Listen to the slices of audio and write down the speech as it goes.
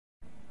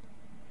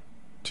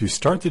To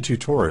start the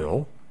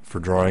tutorial for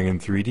drawing in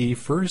 3D,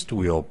 first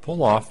we'll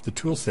pull off the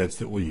tool sets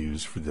that we'll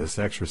use for this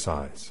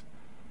exercise.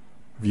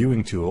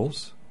 Viewing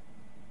tools,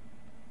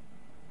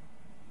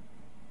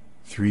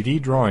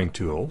 3D drawing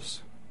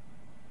tools,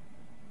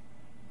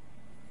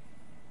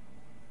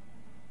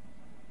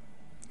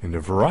 and a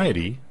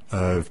variety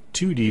of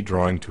 2D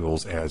drawing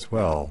tools as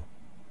well.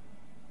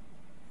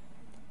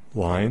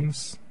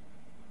 Lines,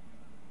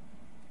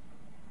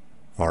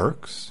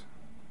 arcs,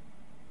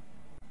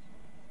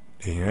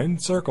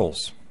 and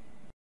circles.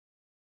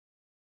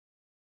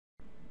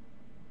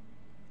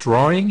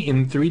 Drawing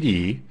in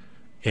 3D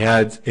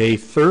adds a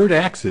third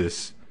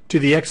axis to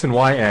the X and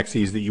Y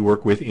axes that you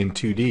work with in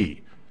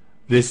 2D.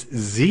 This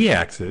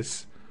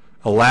Z-axis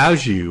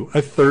allows you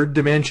a third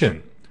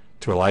dimension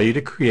to allow you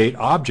to create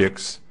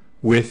objects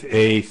with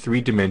a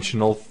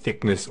three-dimensional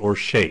thickness or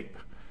shape.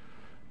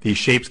 These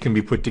shapes can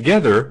be put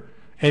together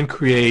and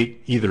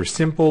create either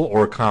simple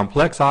or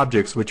complex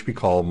objects, which we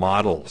call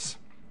models.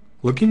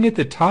 Looking at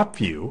the top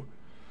view,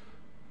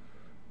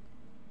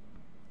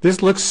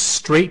 this looks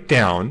straight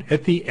down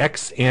at the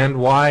X and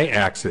Y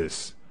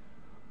axis.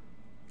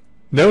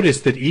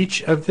 Notice that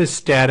each of the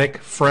static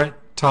front,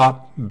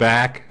 top,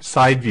 back,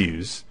 side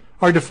views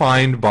are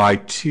defined by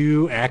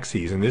two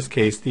axes, in this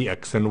case the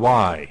X and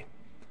Y.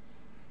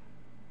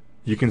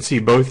 You can see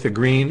both the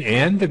green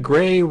and the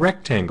gray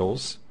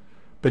rectangles,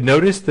 but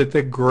notice that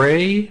the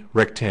gray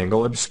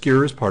rectangle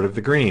obscures part of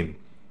the green.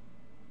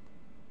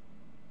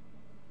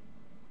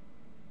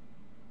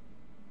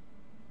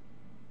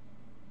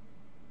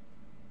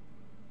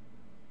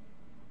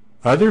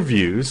 Other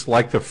views,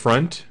 like the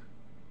front,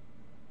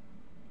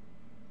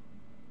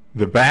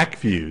 the back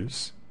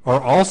views,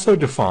 are also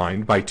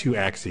defined by two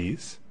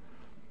axes.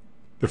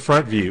 The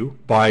front view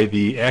by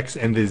the X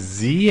and the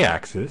Z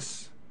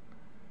axis.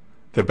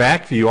 The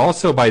back view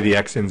also by the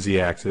X and Z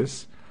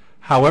axis.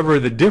 However,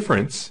 the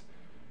difference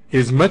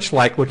is much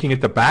like looking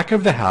at the back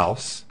of the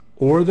house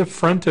or the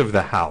front of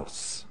the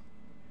house.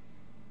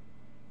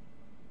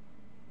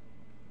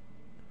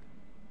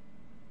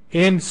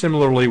 And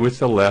similarly with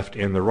the left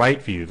and the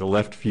right view. The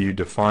left view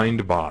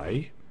defined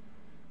by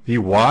the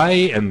Y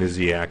and the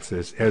Z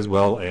axis as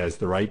well as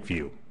the right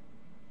view.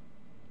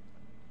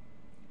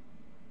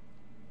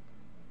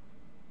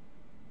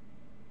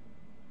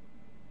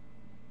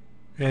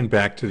 And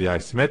back to the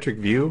isometric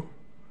view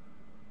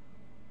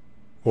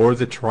or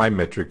the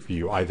trimetric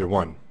view, either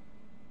one.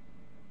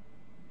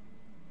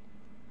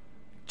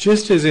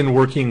 Just as in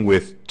working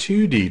with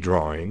 2D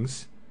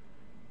drawings,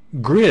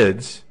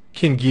 grids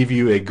can give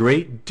you a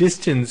great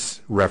distance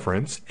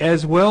reference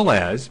as well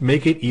as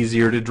make it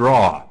easier to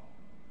draw.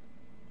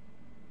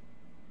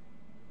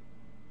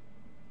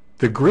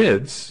 The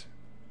grids,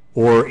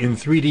 or in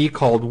 3D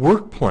called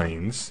work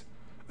planes,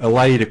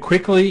 allow you to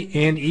quickly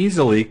and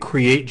easily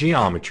create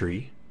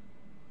geometry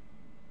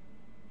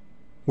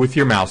with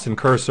your mouse and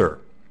cursor.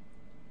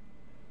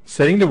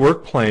 Setting the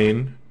work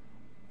plane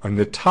on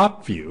the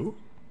top view,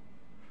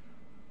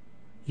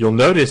 you'll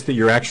notice that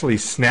you're actually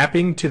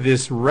snapping to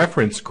this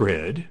reference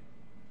grid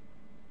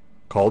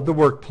called the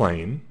work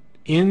plane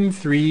in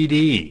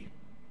 3D.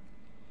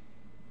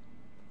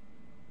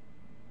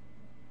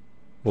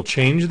 We'll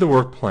change the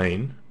work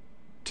plane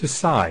to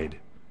side.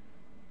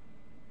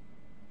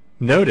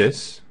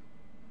 Notice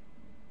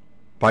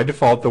by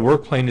default the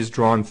work plane is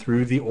drawn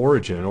through the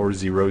origin, or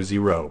 0,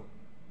 0.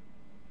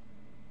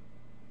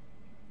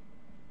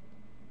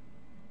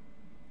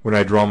 When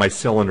I draw my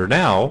cylinder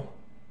now,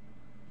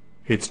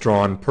 it's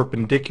drawn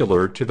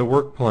perpendicular to the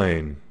work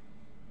plane.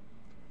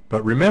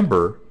 But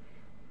remember,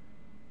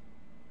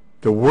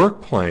 the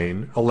work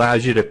plane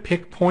allows you to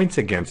pick points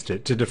against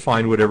it to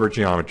define whatever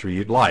geometry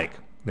you'd like.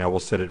 Now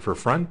we'll set it for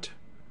front.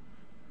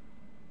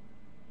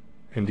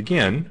 And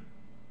again,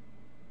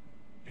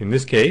 in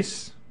this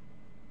case,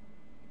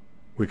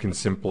 we can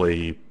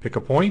simply pick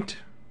a point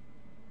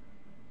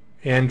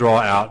and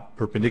draw out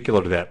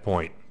perpendicular to that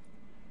point.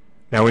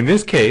 Now in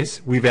this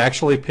case, we've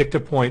actually picked a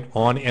point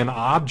on an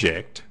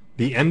object,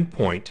 the end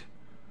point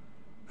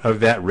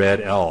of that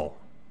red L.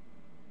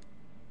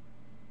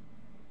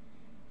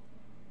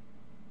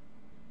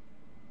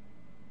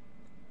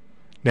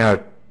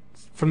 Now,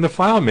 from the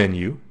File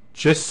menu,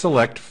 just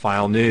select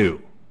File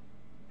New.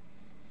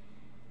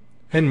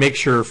 And make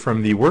sure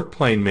from the Work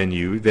Plane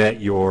menu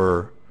that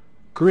your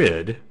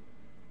grid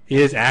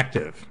is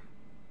active.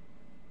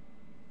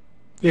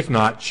 If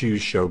not,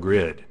 choose Show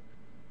Grid.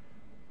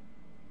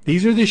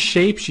 These are the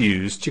shapes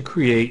used to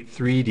create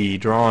 3D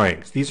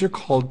drawings. These are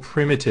called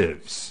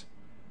primitives.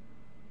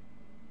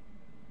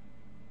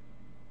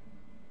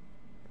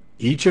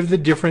 Each of the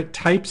different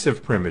types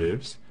of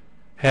primitives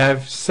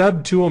have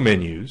sub-tool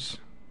menus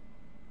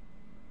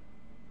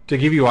to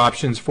give you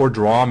options for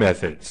draw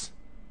methods.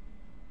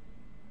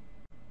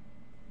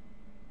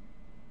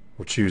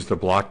 We'll choose the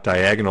block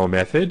diagonal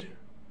method,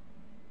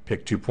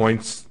 pick 2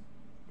 points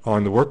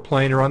on the work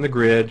plane or on the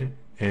grid,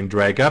 and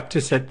drag up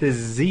to set the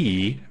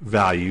Z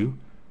value.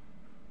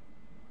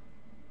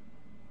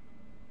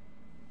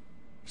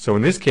 So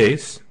in this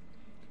case,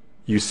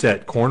 you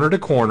set corner to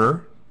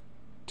corner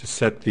to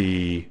set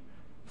the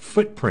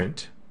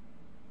footprint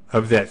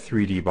of that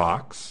 3D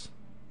box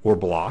or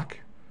block,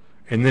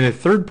 and then a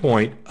third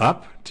point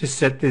up to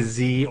set the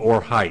Z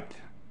or height.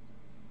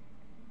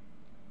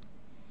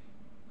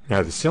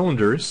 Now the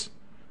cylinders,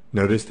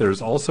 notice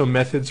there's also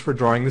methods for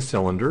drawing the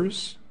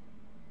cylinders.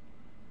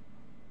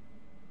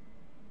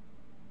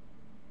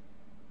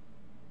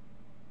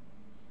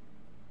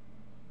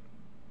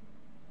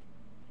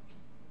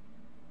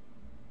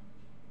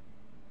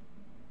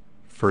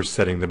 First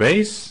setting the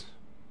base.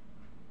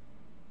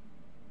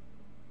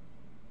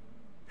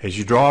 As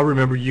you draw,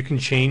 remember you can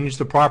change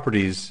the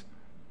properties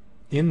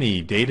in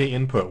the data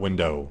input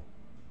window.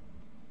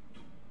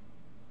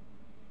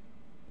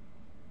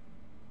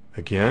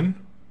 Again,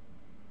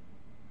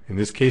 in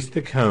this case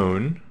the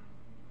cone,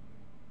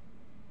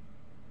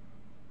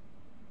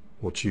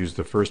 we'll choose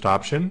the first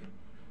option,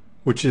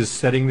 which is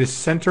setting the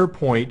center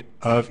point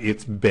of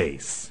its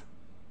base.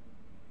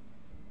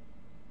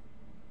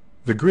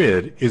 The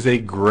grid is a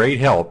great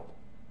help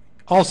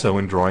also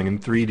in drawing in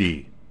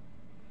 3D.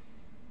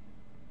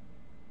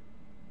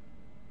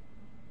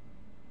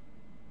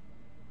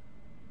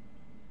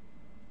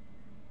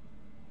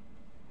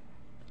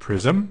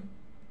 Prism.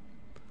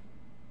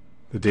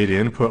 The data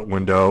input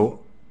window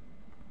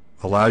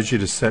allows you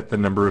to set the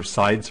number of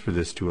sides for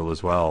this tool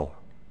as well.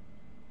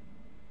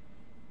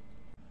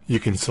 You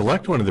can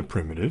select one of the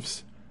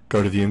primitives,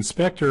 go to the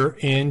inspector,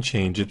 and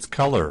change its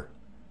color.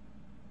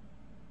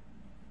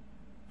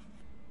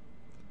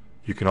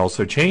 You can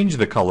also change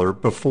the color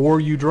before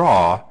you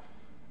draw,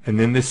 and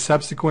then the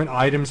subsequent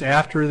items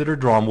after that are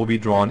drawn will be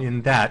drawn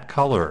in that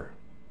color.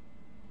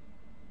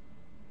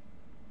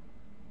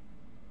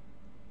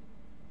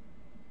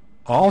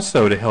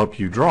 Also, to help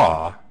you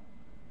draw,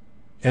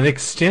 an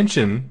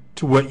extension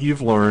to what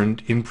you've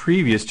learned in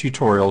previous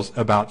tutorials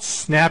about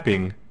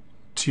snapping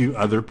to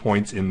other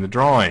points in the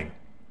drawing.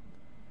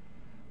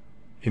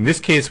 In this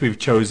case, we've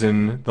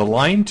chosen the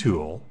line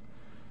tool,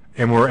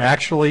 and we're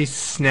actually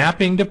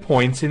snapping to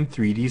points in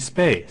 3D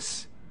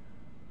space.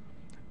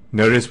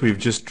 Notice we've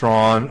just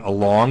drawn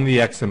along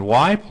the X and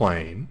Y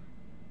plane,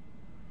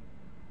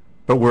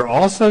 but we're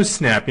also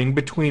snapping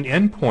between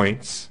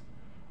endpoints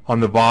on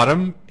the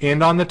bottom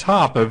and on the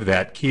top of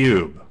that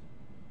cube.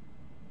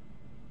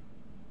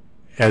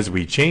 As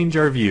we change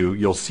our view,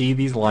 you'll see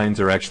these lines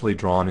are actually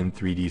drawn in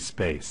 3D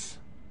space.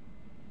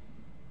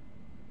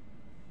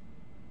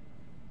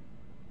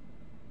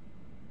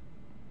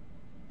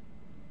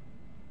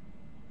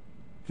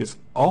 This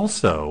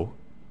also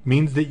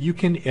means that you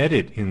can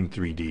edit in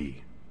 3D.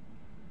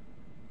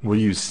 We'll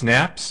use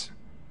snaps,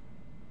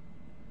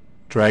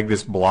 drag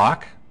this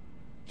block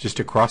just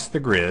across the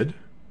grid,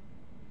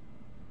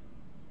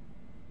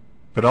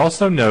 but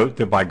also note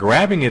that by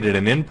grabbing it at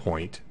an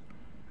endpoint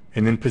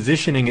and then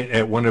positioning it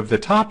at one of the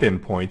top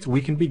endpoints,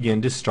 we can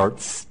begin to start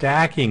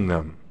stacking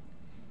them.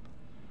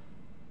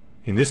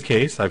 In this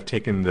case, I've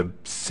taken the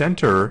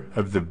center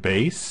of the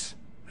base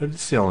of the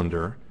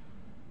cylinder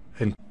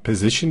and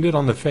positioned it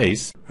on the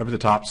face of the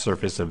top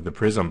surface of the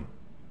prism.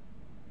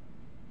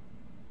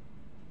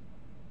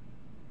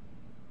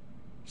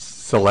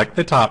 Select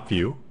the top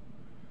view,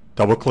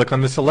 double-click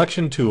on the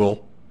selection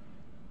tool,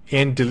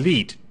 and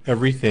delete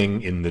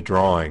everything in the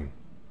drawing.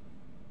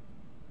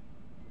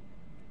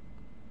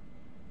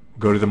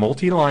 Go to the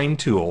multi-line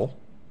tool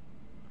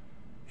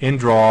and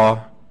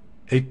draw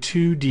a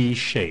 2D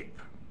shape.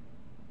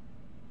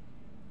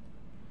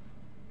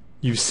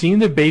 You've seen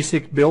the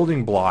basic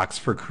building blocks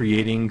for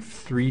creating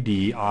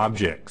 3D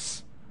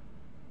objects.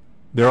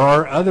 There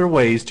are other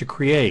ways to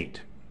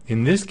create.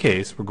 In this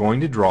case, we're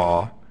going to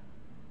draw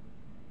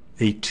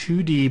a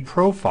 2D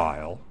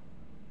profile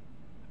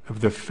of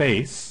the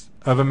face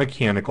of a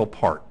mechanical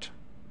part.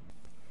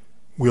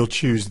 We'll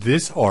choose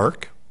this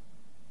arc,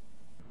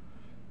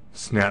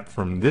 snap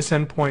from this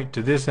endpoint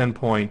to this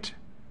endpoint,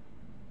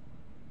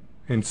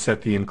 and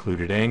set the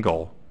included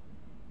angle.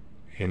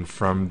 And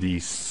from the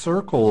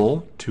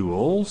circle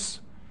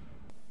tools,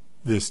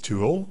 this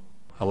tool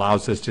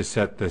allows us to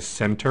set the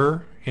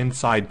center and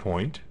side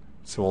point.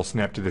 So we'll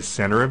snap to the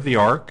center of the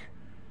arc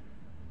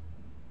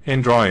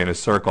and draw in a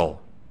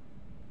circle.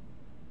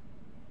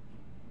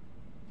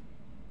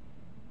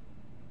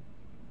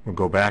 We'll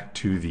go back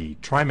to the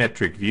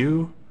trimetric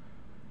view.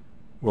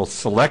 We'll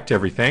select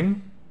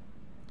everything.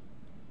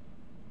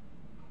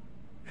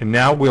 And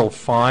now we'll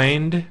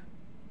find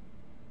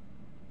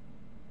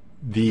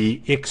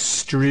the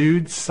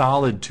extrude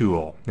solid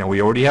tool. Now we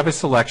already have a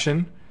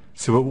selection,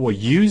 so it will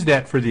use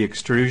that for the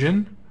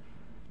extrusion.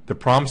 The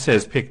prompt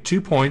says pick 2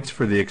 points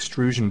for the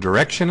extrusion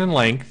direction and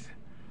length.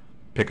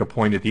 Pick a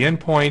point at the end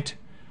point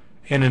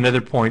and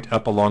another point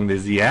up along the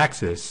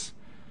z-axis.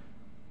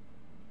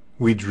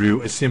 We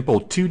drew a simple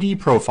 2D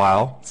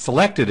profile,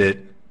 selected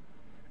it,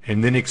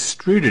 and then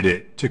extruded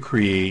it to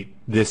create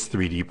this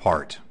 3D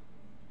part.